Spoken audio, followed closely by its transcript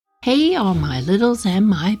Hey, all my littles and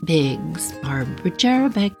my bigs. Barbara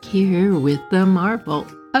Jarabek here with the marvel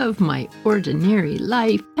of my ordinary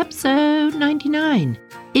life, episode 99.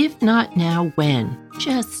 If not now, when?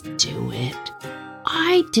 Just do it.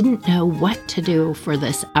 I didn't know what to do for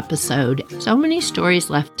this episode. So many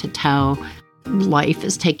stories left to tell. Life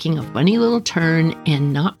is taking a funny little turn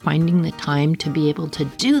and not finding the time to be able to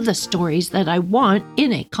do the stories that I want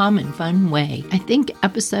in a common, fun way. I think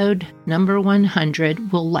episode number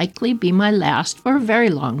 100 will likely be my last for a very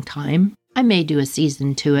long time. I may do a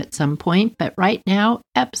season 2 at some point, but right now,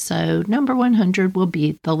 episode number 100 will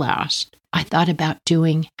be the last. I thought about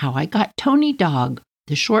doing How I Got Tony Dog.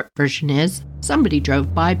 The short version is, somebody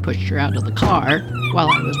drove by, pushed her out of the car while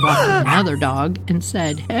I was walking another dog and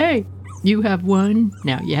said, "Hey, you have one,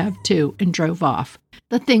 now you have two," and drove off.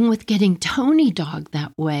 The thing with getting Tony Dog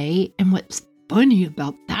that way, and what's funny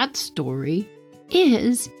about that story,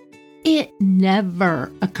 is it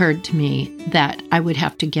never occurred to me that I would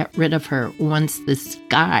have to get rid of her once this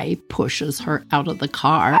guy pushes her out of the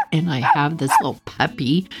car and I have this little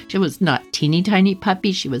puppy. She was not teeny tiny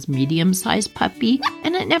puppy, she was medium-sized puppy.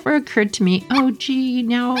 And it never occurred to me, oh gee,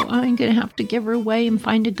 now I'm going to have to give her away and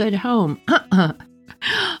find a good home.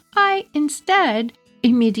 I instead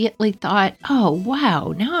immediately thought, oh,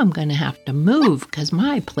 wow, now I'm going to have to move because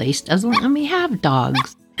my place doesn't let me have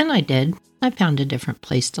dogs. And I did. I found a different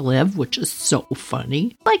place to live, which is so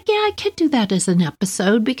funny. Like, yeah, I could do that as an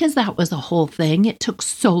episode because that was a whole thing. It took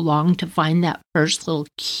so long to find that first little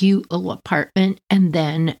cute little apartment. And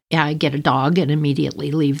then I get a dog and immediately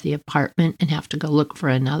leave the apartment and have to go look for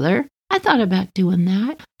another. I thought about doing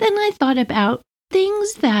that. Then I thought about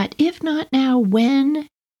things that, if not now, when?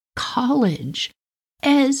 College.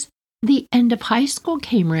 As the end of high school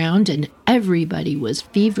came around and everybody was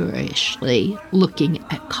feverishly looking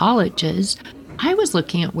at colleges, I was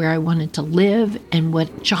looking at where I wanted to live and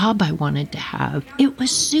what job I wanted to have. It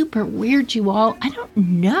was super weird, you all. I don't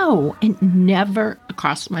know. It never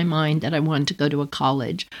crossed my mind that I wanted to go to a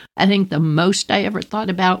college. I think the most I ever thought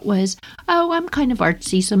about was, oh, I'm kind of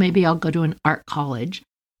artsy, so maybe I'll go to an art college.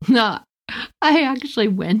 No, I actually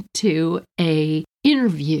went to an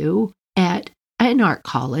interview at an art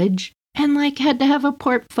college and had to have a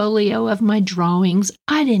portfolio of my drawings.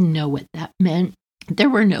 I didn't know what that meant. There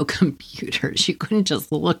were no computers. You couldn't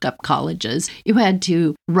just look up colleges. You had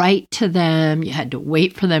to write to them. You had to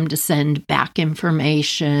wait for them to send back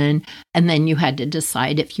information. And then you had to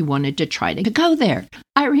decide if you wanted to try to go there.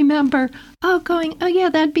 I remember, going, oh yeah,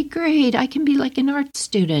 that'd be great. I can be like an art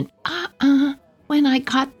student. When I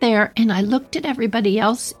got there and I looked at everybody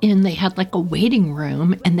else they had like a waiting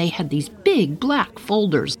room and they had these big black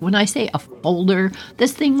folders. When I say a folder,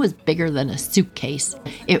 this thing was bigger than a suitcase.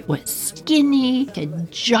 It was skinny, a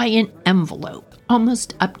giant envelope,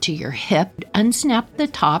 almost up to your hip, unsnapped the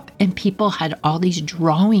top, and people had all these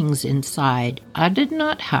drawings inside. I did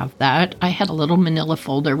not have that. I had a little manila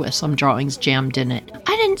folder with some drawings jammed in it.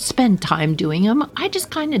 I didn't spend time doing them. I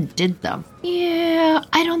just kind of did them. Yeah,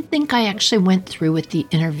 I don't think I actually went through with the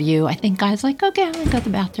interview. I think I was like, okay, I'm going to go to the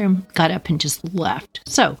bathroom, got up and just left.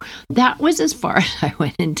 So that was as far as I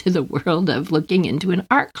went into the world of looking into an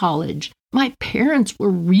art college. My parents were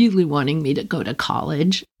really wanting me to go to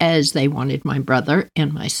college, as they wanted my brother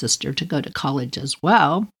and my sister to go to college as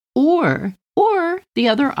well. Or the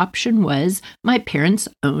other option was my parents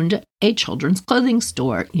owned a children's clothing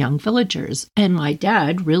store, Young Villagers, and my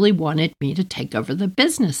dad really wanted me to take over the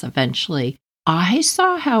business eventually. I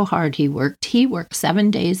saw how hard he worked. He worked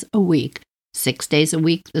 7 days a week. 6 days a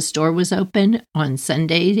week, the store was open. On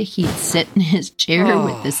Sunday, he'd sit in his chair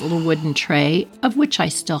with this little wooden tray, of which I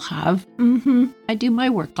still have. I do my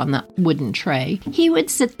work on that wooden tray. He would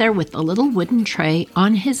sit there with a little wooden tray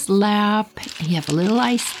on his lap. He'd have a little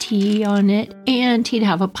iced tea on it, and he'd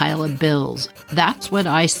have a pile of bills. That's what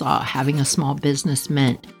I saw having a small business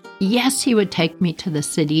meant. Yes, he would take me to the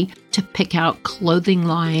city to pick out clothing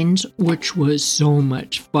lines, which was so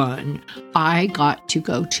much fun. I got to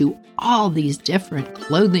go to all these different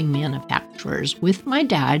clothing manufacturers with my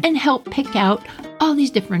dad and help pick out all these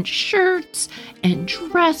different shirts and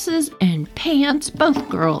dresses and pants, both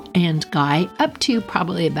girl and guy, up to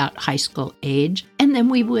probably about high school age. And then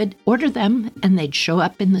we would order them and they'd show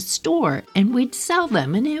up in the store and we'd sell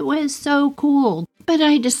them. And it was so cool. But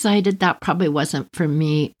I decided that probably wasn't for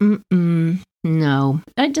me. No.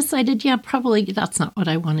 I decided, probably that's not what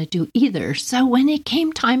I want to do either. So when it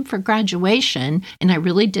came time for graduation and I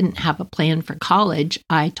really didn't have a plan for college,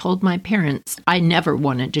 I told my parents I never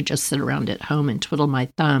wanted to just sit around at home and twiddle my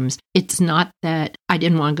thumbs. It's not that I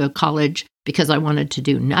didn't want to go to college because I wanted to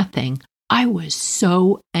do nothing. I was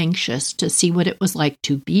so anxious to see what it was like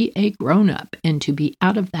to be a grown-up and to be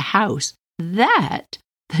out of the house that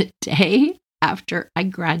the day after I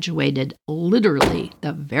graduated, literally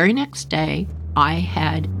the very next day, I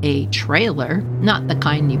had a trailer, not the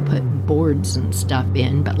kind you put boards and stuff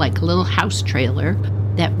in, but like a little house trailer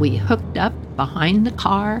that we hooked up behind the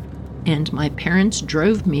car, and my parents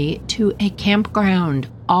drove me to a campground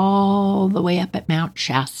all the way up at Mount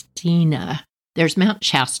Shastina. There's Mount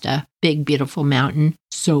Shasta, big, beautiful mountain,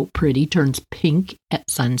 so pretty, turns pink at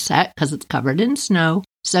sunset because it's covered in snow,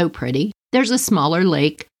 so pretty. There's a smaller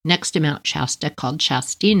lake next to Mount Shasta called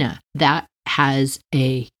Shastina. That has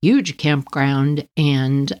a huge campground,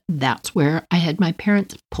 and that's where I had my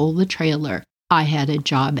parents pull the trailer. I had a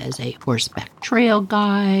job as a horseback trail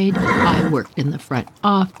guide. I worked in the front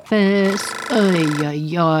office.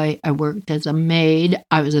 I worked as a maid.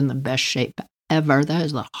 I was in the best shape ever. That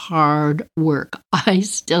is the hard work. I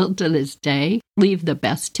still, to this day, leave the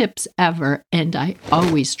best tips ever, and I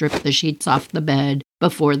always strip the sheets off the bed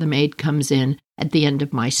before the maid comes in at the end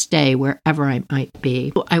of my stay, wherever I might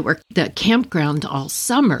be. I worked the campground all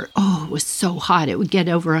summer. Oh, it was so hot. It would get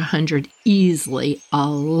over 100 easily a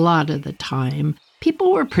lot of the time.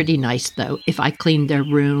 People were pretty nice, though. If I cleaned their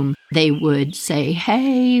room, they would say,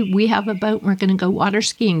 hey, we have a boat. We're going to go water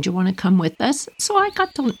skiing. Do you want to come with us? So I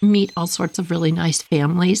got to meet all sorts of really nice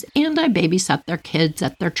families, and I babysat their kids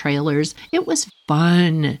at their trailers. It was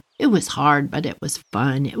fun. It was hard, but it was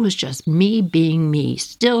fun. It was just me being me,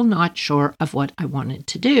 still not sure of what I wanted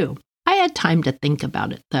to do. I had time to think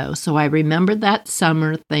about it, though, so I remember that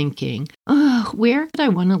summer thinking, where could I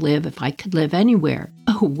want to live if I could live anywhere?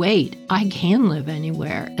 Oh, wait, I can live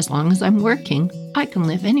anywhere. As long as I'm working, I can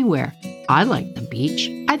live anywhere. I like the beach.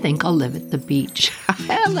 I think I'll live at the beach.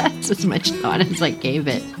 That's as much thought as I gave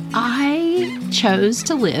it. I chose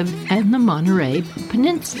to live in the Monterey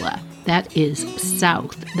Peninsula. That is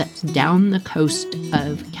south. That's down the coast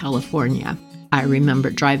of California. I remember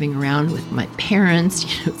driving around with my parents,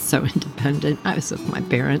 so independent. I was with my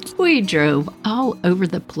parents. We drove all over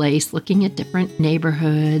the place, looking at different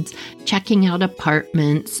neighborhoods, checking out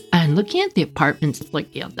apartments, and looking at the apartments,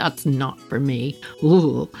 like, yeah, that's not for me.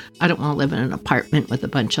 Ooh, I don't want to live in an apartment with a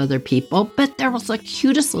bunch of other people. But there was the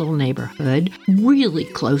cutest little neighborhood, really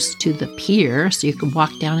close to the pier, so you could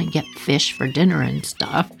walk down and get fish for dinner and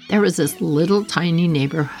stuff. There was this little tiny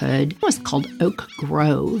neighborhood. It was called Oak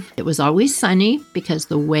Grove. It was always sunny because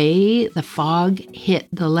the way the fog hit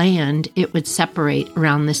the land, it would separate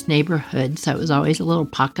around this neighborhood. So it was always a little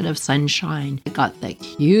pocket of sunshine. It got the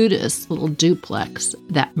cutest little duplex.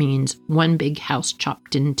 That means one big house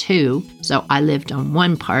chopped in two. So I lived on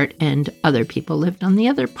one part and other people lived on the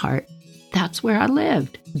other part. That's where I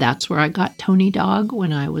lived. That's where I got Tony Dog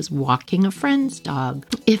when I was walking a friend's dog.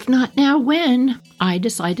 If not now, when? I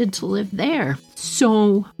decided to live there.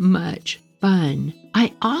 So much fun.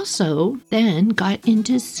 I also then got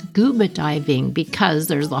into scuba diving because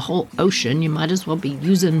there's the whole ocean. You might as well be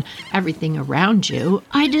using everything around you.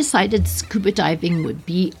 I decided scuba diving would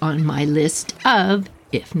be on my list of,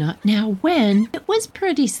 if not now, when. It was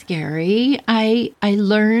pretty scary. I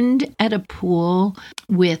learned at a pool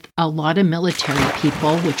with a lot of military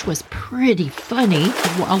people, which was pretty funny.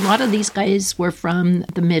 A lot of these guys were from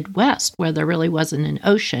the Midwest, where there really wasn't an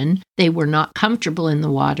ocean. They were not comfortable in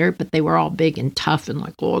the water, but they were all big and tough and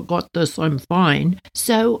like, oh, I got this, I'm fine.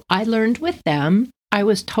 So I learned with them. I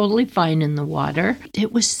was totally fine in the water.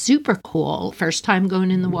 It was super cool. First time going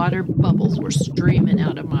in the water, bubbles were streaming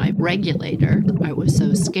out of my regulator. I was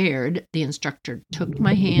so scared. The instructor took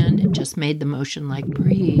my hand and just made the motion like,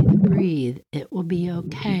 breathe, breathe. It will be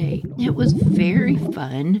okay. It was very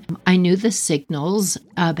fun. I knew the signals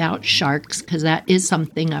about sharks because that is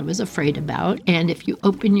something I was afraid about. And if you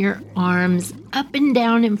open your arms up and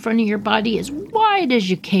down in front of your body as wide as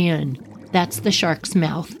you can, that's the shark's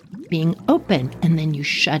mouth being open, and then you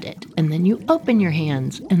shut it, and then you open your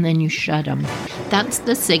hands, and then you shut them. That's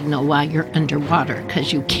the signal while you're underwater,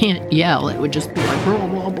 because you can't yell. It would just be like blah,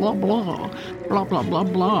 blah, blah, blah, blah, blah, blah,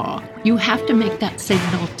 blah. You have to make that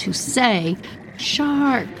signal to say,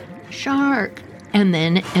 shark, shark. And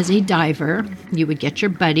then as a diver, you would get your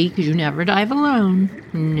buddy, because you never dive alone.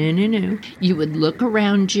 No. You would look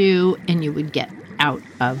around you, and you would get out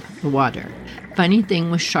of the water. Funny thing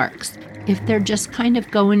with sharks, if they're just kind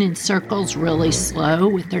of going in circles really slow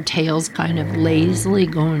with their tails kind of lazily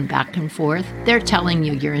going back and forth, they're telling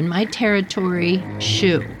you you're in my territory,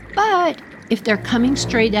 shoo. But if they're coming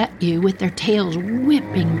straight at you with their tails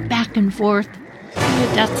whipping back and forth,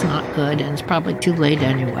 that's not good and it's probably too late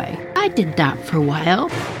anyway. I did that for a while,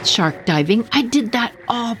 shark diving. I did that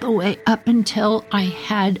all the way up until I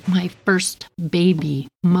had my first baby,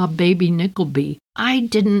 my baby Nickleby. I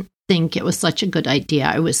didn't think it was such a good idea.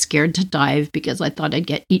 I was scared to dive because I thought I'd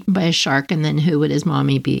get eaten by a shark, and then who would his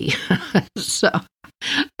mommy be? So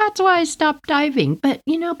that's why I stopped diving. But,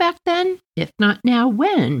 back then, if not now,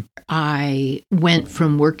 when? I went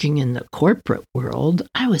from working in the corporate world,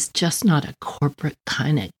 I was just not a corporate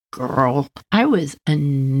kind of girl. I was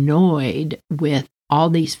annoyed with all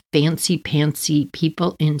these fancy-pantsy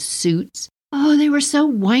people in suits. Oh, they were so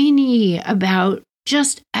whiny about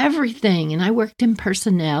just everything. And I worked in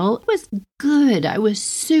personnel. It was good. I was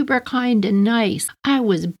super kind and nice. I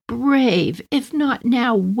was brave. If not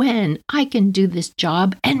now, when? I can do this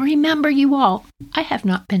job. And remember, you all, I have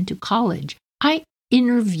not been to college. I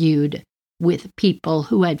interviewed with people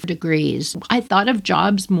who had degrees. I thought of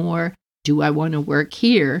jobs more, do I want to work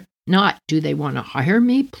here? Not, do they want to hire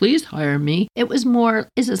me? Please hire me. It was more,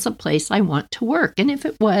 is this a place I want to work? And if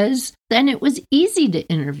it was, then it was easy to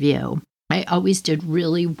interview. I always did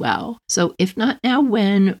really well. So if not now,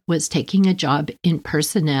 when was taking a job in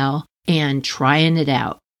personnel and trying it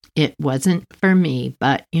out. It wasn't for me,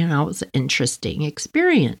 but, it was an interesting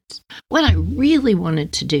experience. What I really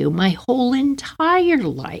wanted to do my whole entire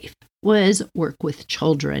life was work with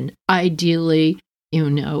children. Ideally,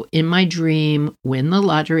 in my dream, win the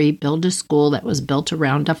lottery, build a school that was built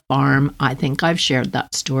around a farm. I think I've shared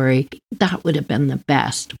that story. That would have been the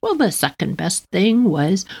best. Well, the second best thing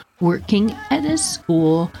was working at a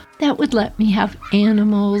school that would let me have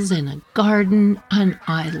animals in a garden, and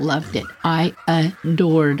I loved it. I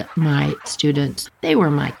adored my students. They were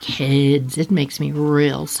my kids. It makes me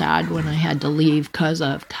real sad when I had to leave because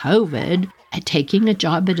of COVID. Taking a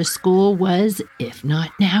job at a school was, if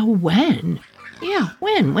not now, when? Yeah,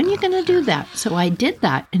 when? When are you going to do that? So I did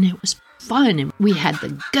that, and it was fun. And we had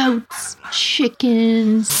the goats,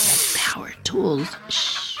 chickens, power tools.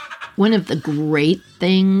 One of the great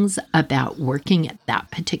things about working at that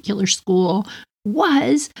particular school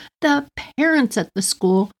was the parents at the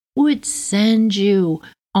school would send you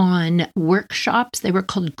on workshops. They were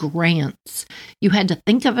called grants. You had to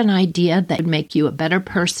think of an idea that would make you a better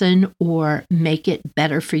person or make it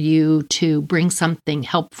better for you to bring something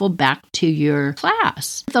helpful back to your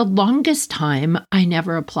class. The longest time, I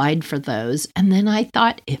never applied for those. And then I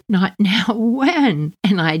thought, if not now, when?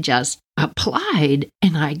 And I just applied,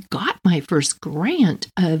 and I got my first grant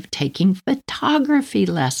of taking photography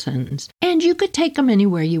lessons. And you could take them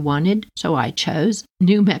anywhere you wanted, so I chose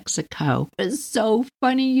New Mexico. It was so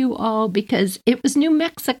funny, you all, because it was New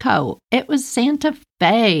Mexico. It was Santa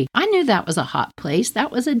Fe. I knew that was a hot place.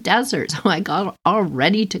 That was a desert. So I got all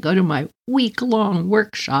ready to go to my week-long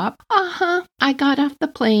workshop. I got off the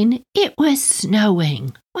plane. It was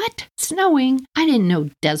snowing. What? Snowing? I didn't know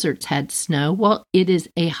deserts had snow. Well, it is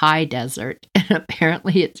a high desert, and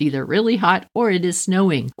apparently it's either really hot or it is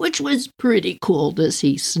snowing, which was pretty cool to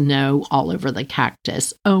see snow all over the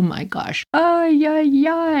cactus. Oh my gosh.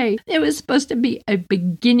 It was supposed to be a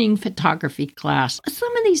beginning photography class.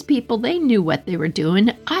 Some of these people, they knew what they were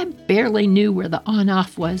doing. I barely knew where the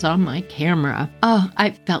on-off was on my camera. Oh,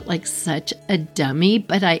 I felt like such a dummy,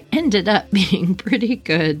 but I ended up being pretty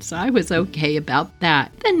good, so I was okay about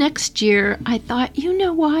that. The next year, I thought, you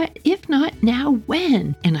know what? If not now,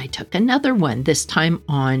 when? And I took another one, this time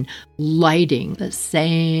on lighting, the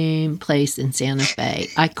same place in Santa Fe.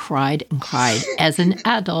 I cried and cried as an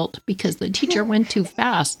adult because the teacher went too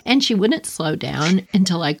fast and she wouldn't slow down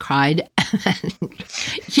until I cried.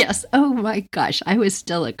 Yes, oh my gosh, I was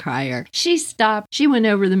still a crier. She stopped, she went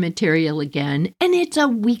over the material again, and it's a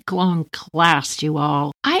week-long class, you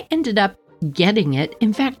all. I ended up getting it.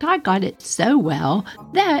 In fact, I got it so well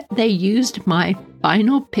that they used my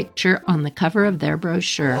final picture on the cover of their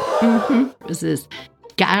brochure. It was this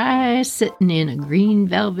guy sitting in a green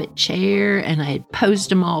velvet chair, and I had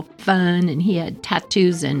posed him all fun, and he had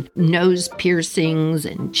tattoos and nose piercings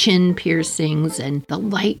and chin piercings, and the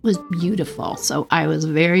light was beautiful. So I was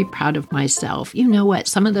very proud of myself. You know what?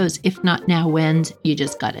 Some of those if not now whens, you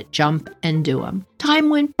just got to jump and do them. Time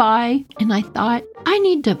went by, and I thought, I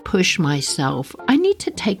need to push myself. I need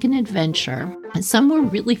to take an adventure. And some were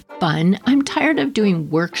really fun. I'm tired of doing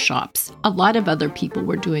workshops. A lot of other people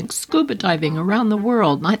were doing scuba diving around the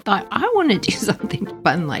world. And I thought, I want to do something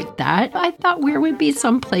fun like that. I thought, where would be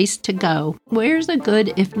some place to go? Where's a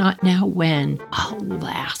good, if not now, when?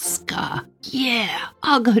 Alaska. Yeah,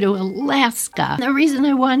 I'll go to Alaska. The reason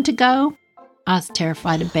I wanted to go, I was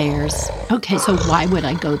terrified of bears. Okay, so why would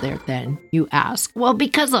I go there then, you ask? Well,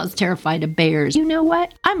 because I was terrified of bears. You know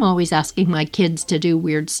what? I'm always asking my kids to do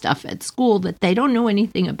weird stuff at school that they don't know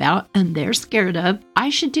anything about and they're scared of. I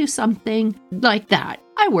should do something like that.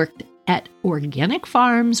 I worked at organic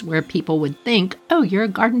farms where people would think, oh, you're a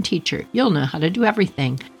garden teacher. You'll know how to do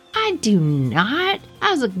everything. I do not.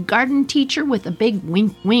 I was a garden teacher with a big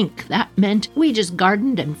wink wink. That meant we just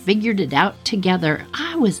gardened and figured it out together.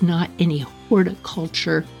 I was not any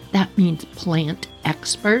horticulture, that means plant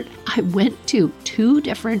expert. I went to 2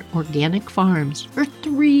 different organic farms for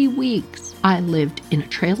 3 weeks. I lived in a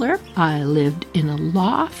trailer. I lived in a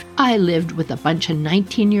loft. I lived with a bunch of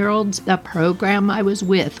 19-year-olds. The program I was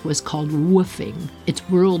with was called WWOOFing. It's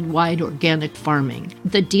Worldwide Organic Farming.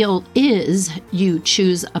 The deal is you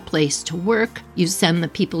choose a place to work. You send the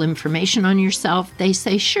people information on yourself. They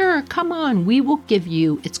say, sure, come on, we will give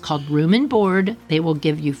you, it's called room and board. They will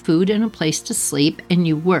give you food and a place to sleep, and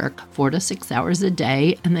you work 4 to 6 hours a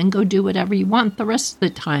day and then go do whatever you want the rest of the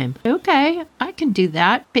time. Okay, I can do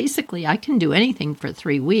that. Basically, I can do anything for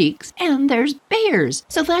 3 weeks. And there's bears.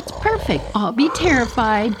 So that's perfect. I'll be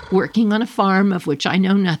terrified working on a farm of which I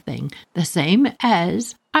know nothing. The same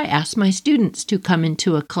as I ask my students to come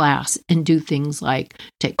into a class and do things like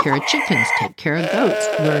take care of chickens, take care of goats,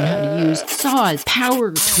 learn how to use saws,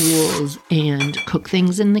 power tools, and cook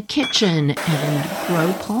things in the kitchen and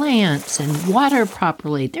grow plants and water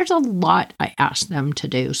properly. There's a lot I ask them to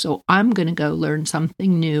do. So I'm going to go learn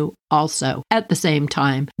something new also at the same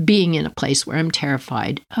time being in a place where I'm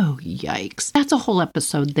terrified. Oh, yikes. That's a whole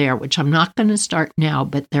episode there, which I'm not going to start now,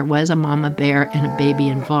 but there was a mama bear and a baby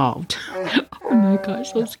involved. Oh my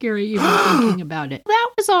gosh, so scary even thinking about it.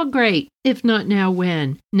 That was all great. If not now,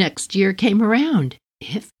 when? Next year came around.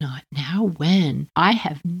 If not now, when? I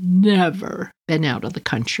have never been out of the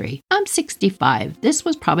country. I'm 65. This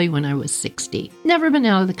was probably when I was 60. Never been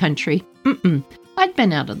out of the country. I'd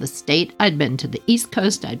been out of the state. I'd been to the East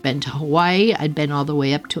Coast. I'd been to Hawaii. I'd been all the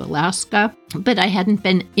way up to Alaska. But I hadn't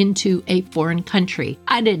been into a foreign country.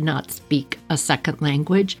 I did not speak a second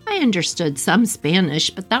language. I understood some Spanish,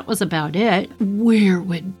 but that was about it. Where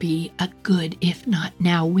would be a good, if not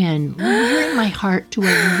now, when? Where in my heart do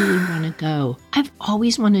I really want to go? I've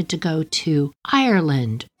always wanted to go to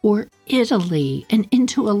Ireland or Italy and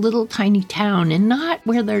into a little tiny town and not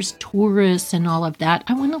where there's tourists and all of that.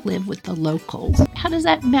 I want to live with the locals. How does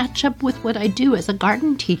that match up with what I do as a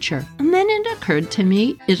garden teacher? And then it occurred to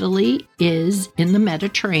me, Italy is in the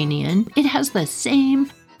Mediterranean. It has the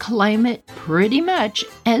same climate pretty much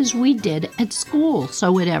as we did at school.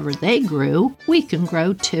 So whatever they grew, we can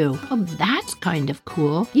grow too. Well, that's kind of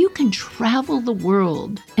cool. You can travel the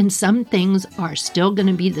world and some things are still going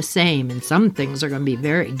to be the same and some things are going to be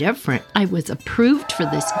very different. I was approved for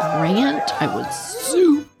this grant. I was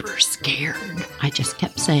super scared. I just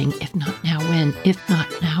kept saying, if not now, when? If not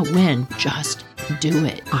now, when? Just do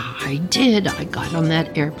it. I did. I got on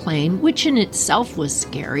that airplane, which in itself was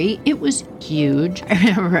scary. It was huge. I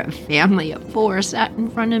remember a family of 4 sat in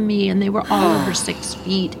front of me and they were all over 6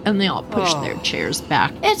 feet and they all pushed their chairs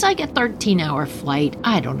back. It's like a 13-hour flight.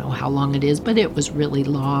 I don't know how long it is, but it was really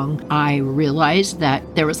long. I realized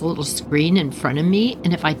that there was a little screen in front of me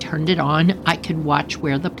and if I turned it on, I could watch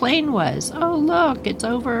where the plane was. Oh, look, it's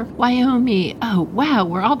over Wyoming. Oh, wow,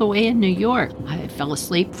 we're all the way in New York. I fell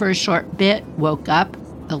asleep for a short bit, woke up.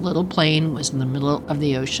 The little plane was in the middle of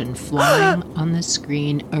the ocean, flying on the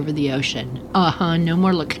screen over the ocean. No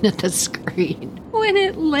more looking at the screen. When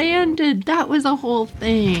it landed, that was a whole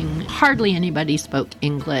thing. Hardly anybody spoke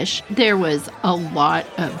English. There was a lot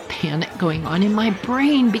of panic going on in my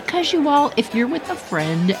brain because you all, if you're with a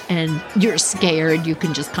friend and you're scared, you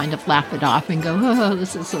can just kind of laugh it off and go, oh,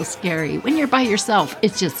 this is so scary. When you're by yourself,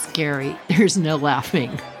 it's just scary. There's no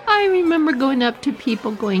laughing. I remember going up to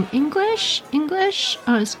people going, English,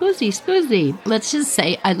 scusi. Let's just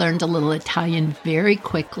say I learned a little Italian very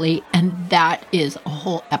quickly, and that is a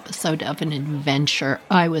whole episode of an adventure.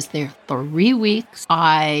 I was there 3 weeks.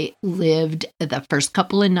 I lived the first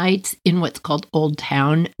couple of nights in what's called Old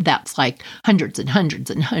Town. That's like hundreds and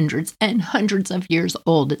hundreds and hundreds and hundreds of years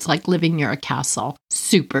old. It's like living near a castle.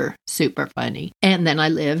 Super, super funny. And then I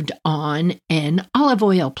lived on an olive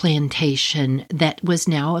oil plantation that was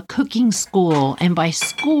now a cooking school. And by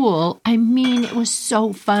school, I mean it was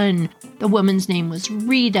so fun. The woman's name was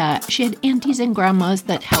Rita. She had aunties and grandmas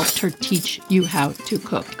that helped her teach you how to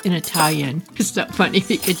cook in Italian. It's so funny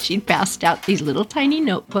because she passed out these little tiny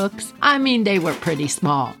notebooks. I mean, they were pretty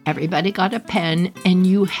small. Everybody got a pen, and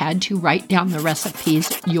you had to write down the recipes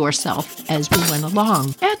yourself as we went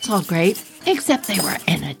along. That's all great. Except they were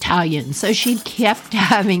in Italian, so she kept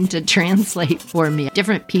having to translate for me.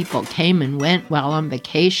 Different people came and went while on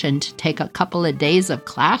vacation to take a couple of days of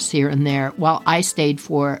class here and there while I stayed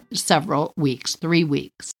for several weeks, 3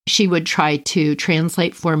 weeks. She would try to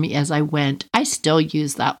translate for me as I went. I still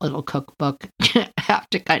use that little cookbook. I have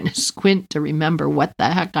to kind of squint to remember what the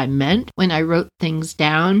heck I meant when I wrote things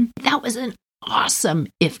down. That was an awesome,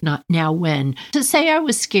 if not now when. To say I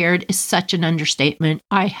was scared is such an understatement.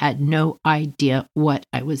 I had no idea what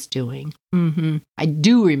I was doing. I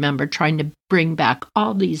do remember trying to bring back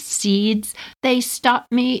all these seeds. They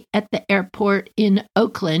stopped me at the airport in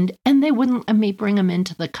Oakland and they wouldn't let me bring them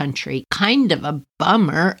into the country. Kind of a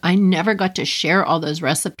bummer. I never got to share all those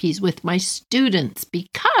recipes with my students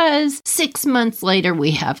because 6 months later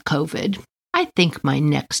we have COVID. I think my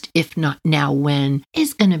next, if not now when,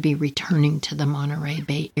 is going to be returning to the Monterey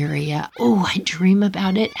Bay Area. Oh, I dream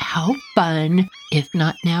about it. How fun, if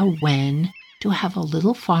not now when, to have a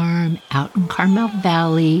little farm out in Carmel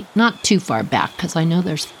Valley, not too far back because I know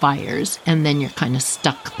there's fires and then you're kind of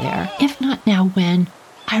stuck there. If not now when,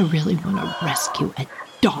 I really want to rescue a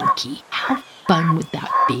donkey. How fun would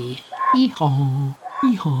that be? Hee-haw.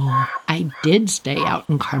 I did stay out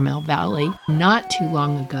in Carmel Valley not too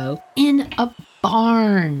long ago in a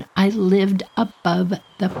barn. I lived above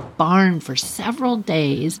the barn for several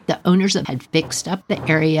days. The owners had fixed up the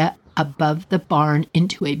area above the barn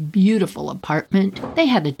into a beautiful apartment. They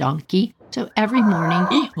had a donkey. So every morning,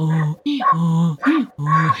 really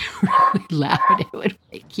loud, it would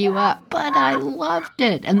wake you up. But I loved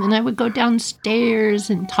it. And then I would go downstairs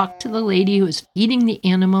and talk to the lady who was feeding the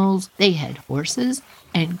animals. They had horses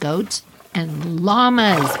and goats and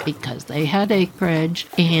llamas because they had acreage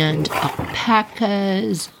and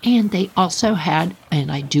alpacas. And they also had, and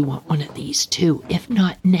I do want one of these too, if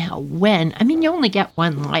not now, when? I mean, you only get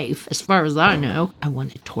one life, as far as I know. I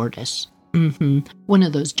want a tortoise. One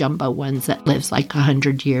of those jumbo ones that lives like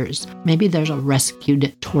 100 years. Maybe there's a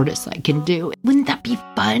rescued tortoise I can do. Wouldn't that be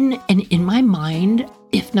fun? And in my mind,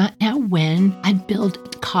 if not now when, I'd build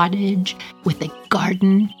a cottage with a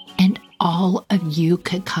garden and all of you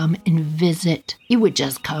could come and visit. You would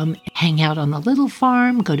just come, hang out on the little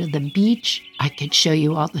farm, go to the beach. I could show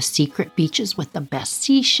you all the secret beaches with the best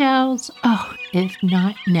seashells. Oh, if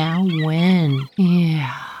not now when?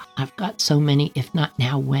 Yeah. I've got so many if not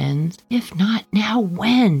now whens. If not now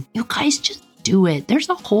when? You guys just do it. There's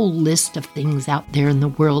a whole list of things out there in the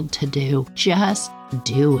world to do. Just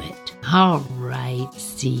do it. All right.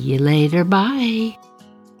 See you later. Bye.